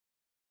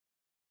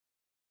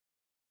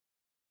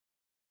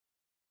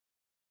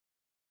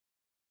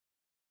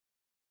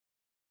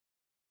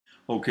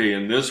Okay,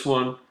 in this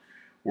one,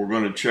 we're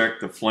going to check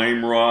the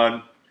flame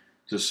rod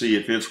to see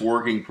if it's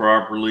working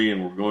properly,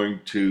 and we're going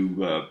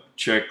to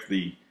check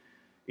the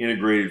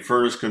integrated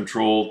furnace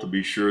control to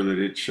be sure that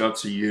it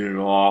shuts the unit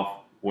off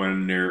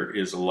when there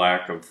is a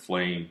lack of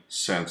flame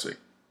sensing.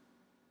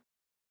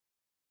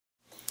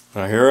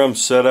 Now here I'm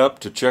set up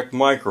to check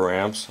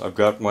microamps. I've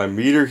got my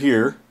meter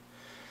here.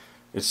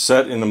 It's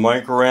set in the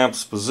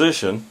microamps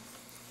position,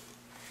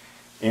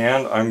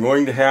 and I'm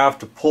going to have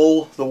to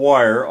pull the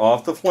wire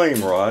off the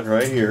flame rod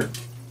right here.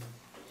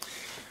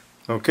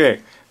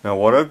 Okay, now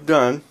what I've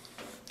done,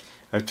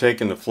 I've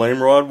taken the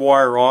flame rod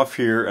wire off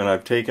here, and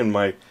I've taken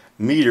my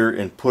meter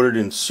and put it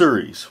in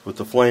series with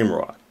the flame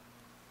rod.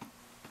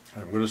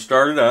 I'm going to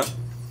start it up,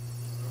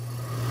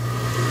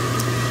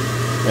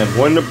 and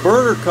when the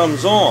burner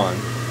comes on,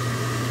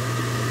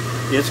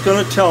 it's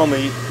going to tell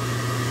me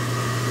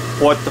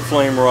what the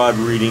flame rod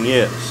reading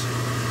is.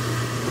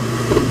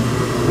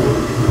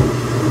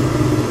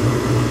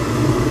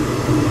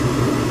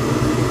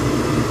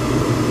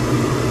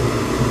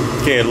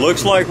 Okay, it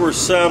looks like we're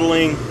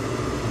settling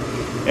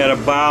at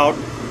about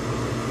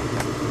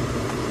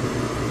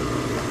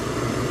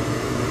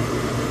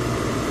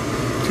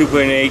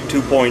 2.8,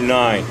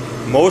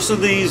 2.9. Most of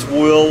these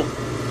will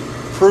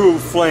prove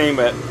flame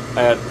at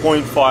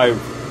 0.5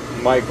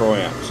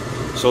 microamps.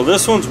 So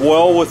this one's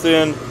well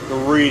within the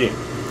reading.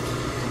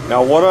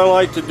 Now what I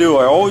like to do,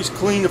 I always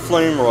clean the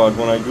flame rod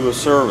when I do a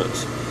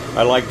service.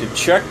 I like to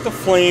check the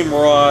flame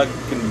rod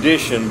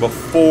condition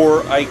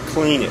before I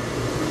clean it.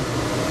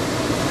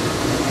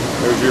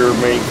 There's your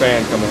main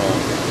fan coming on.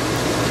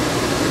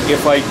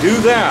 If I do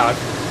that,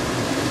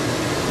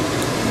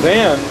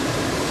 then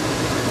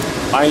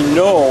I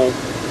know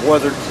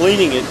whether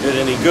cleaning it did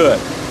any good.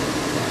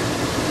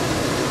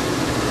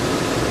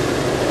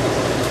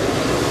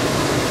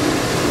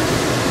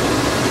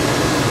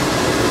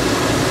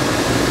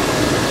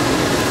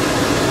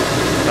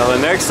 Now the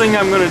next thing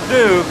I'm going to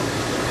do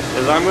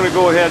is I'm going to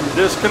go ahead and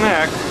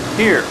disconnect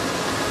here.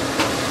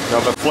 Now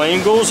the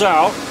flame goes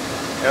out,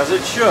 as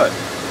it should.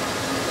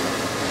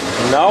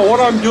 And now what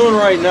I'm doing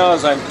right now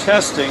is I'm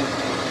testing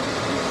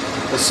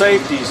the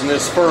safeties in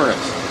this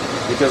furnace,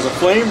 because the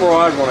flame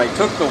rod, when I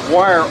took the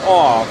wire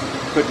off,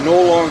 could no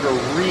longer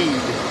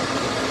read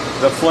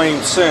the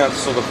flame sense.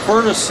 So the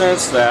furnace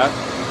sensed that,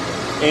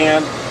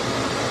 and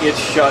it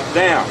shut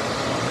down.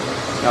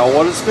 Now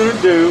what it's going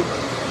to do,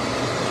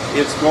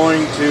 it's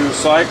going to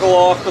cycle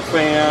off the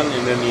fan,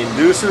 and then the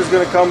inducer is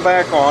going to come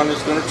back on.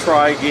 It's going to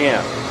try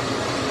again.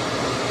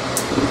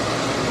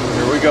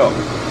 Here we go.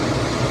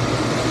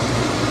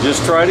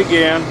 Just try it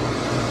again.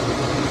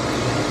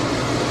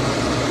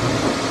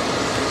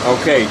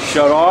 Okay,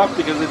 shut off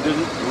because it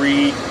didn't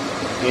read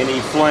any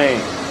flame,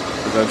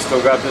 because I've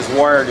still got this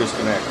wire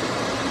disconnected.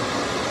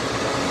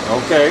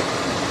 Okay.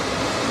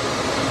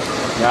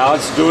 Now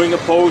it's doing a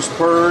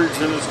post-purge,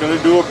 and it's going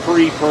to do a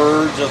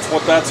pre-purge. That's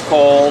what that's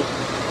called.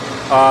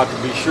 To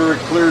be sure it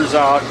clears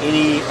out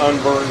any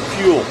unburned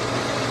fuel.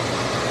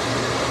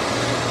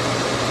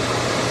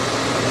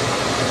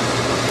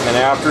 And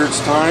after it's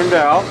timed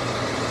out,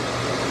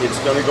 it's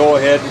going to go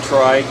ahead and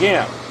try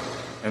again.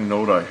 And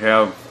note, I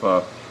have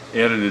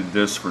edited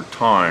this for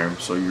time,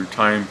 so your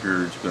time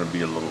period is going to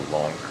be a little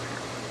longer here.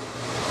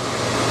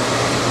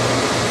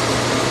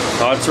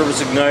 Hot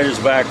surface igniter is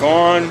back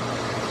on.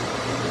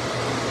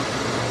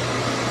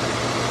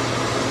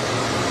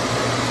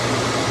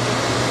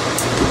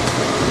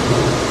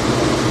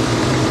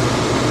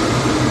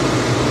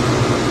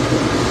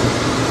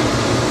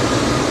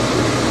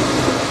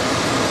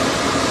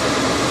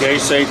 Okay,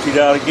 safetied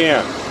out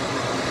again.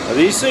 Now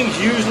these things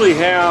usually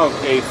have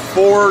a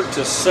 4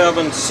 to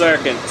 7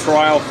 second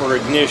trial for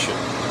ignition,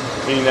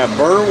 meaning that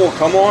burner will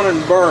come on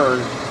and burn,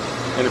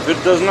 and if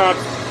it does not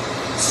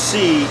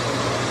see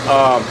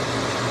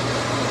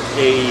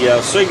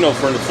a signal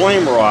from the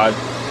flame rod,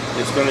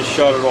 it's going to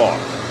shut it off.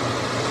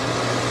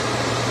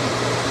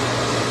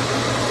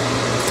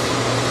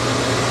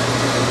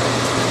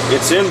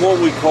 It's in what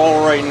we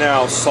call right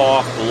now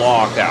soft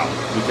lockout,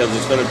 because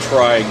it's going to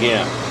try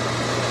again.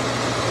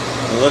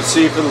 And let's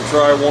see if it'll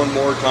try one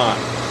more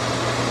time.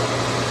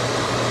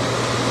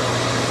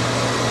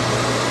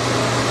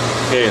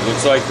 Okay, it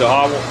looks like the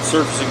hot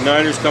surface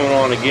igniter's coming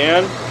on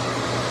again.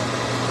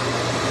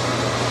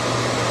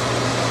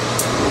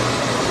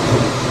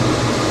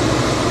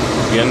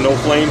 Again, no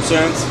flame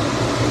sense.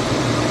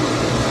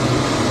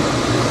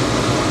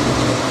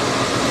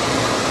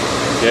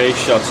 Okay,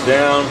 shuts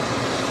down.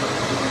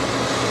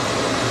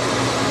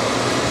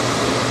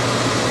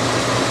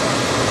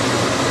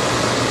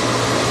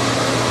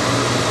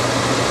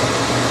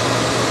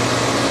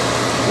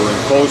 We're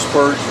in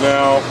post-purge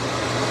now,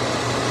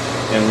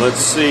 and let's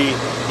see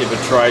if it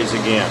tries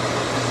again.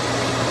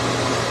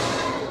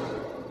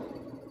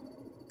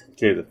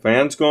 Okay, the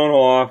fan's gone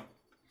off,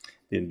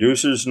 the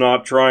inducer's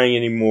not trying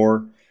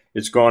anymore,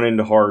 it's gone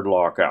into hard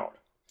lockout.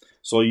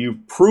 So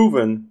you've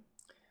proven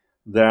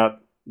that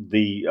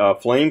the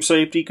flame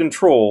safety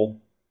control,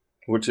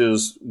 which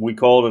is, we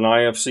call it an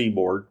IFC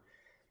board,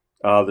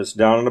 that's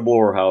down in the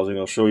blower housing,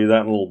 I'll show you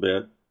that in a little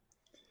bit,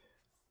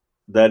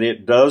 that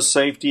it does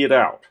safety it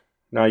out.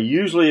 Now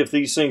usually if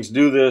these things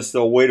do this,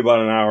 they'll wait about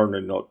an hour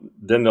and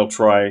then they'll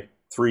try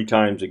 3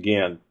 times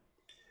again.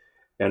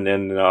 And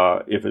then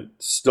if it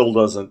still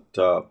doesn't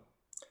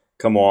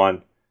come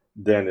on,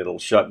 then it'll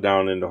shut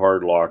down into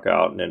hard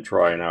lockout and then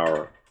try an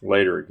hour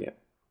later again.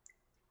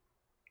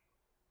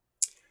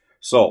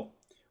 So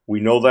we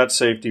know that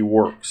safety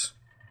works.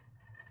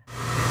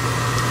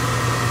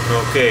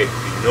 Okay,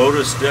 if you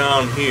notice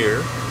down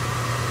here,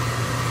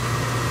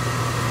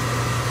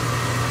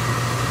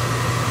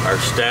 our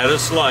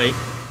status light,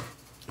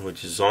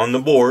 which is on the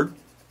board,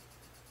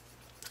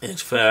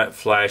 it's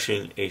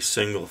flashing a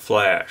single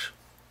flash.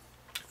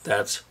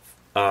 That's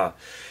it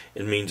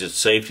means it's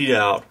safetied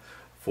out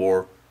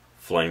for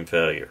flame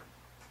failure.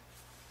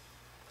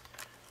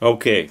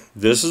 Okay,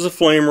 this is a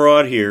flame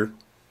rod here.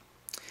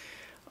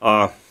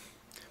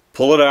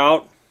 Pull it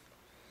out,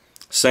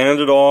 sand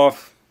it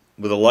off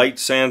with a light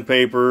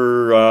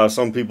sandpaper.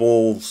 Some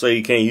people say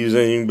you can't use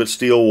anything but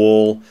steel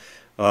wool.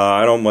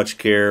 I don't much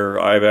care.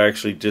 I've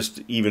actually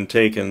just even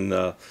taken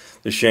the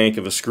shank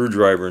of a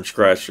screwdriver and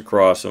scratched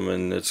across them,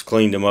 and it's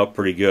cleaned them up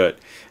pretty good.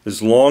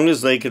 As long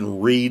as they can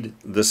read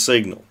the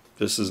signal.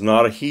 This is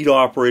not a heat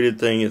operated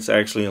thing, it's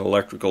actually an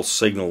electrical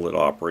signal that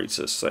operates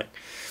this thing.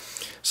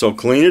 So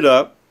clean it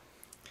up,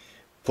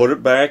 put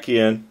it back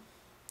in,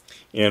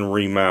 and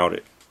remount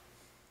it.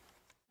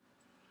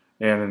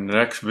 And in the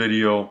next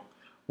video,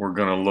 we're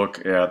going to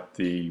look at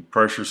the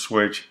pressure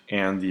switch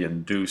and the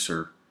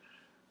inducer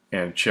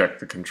and check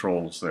the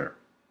controls there.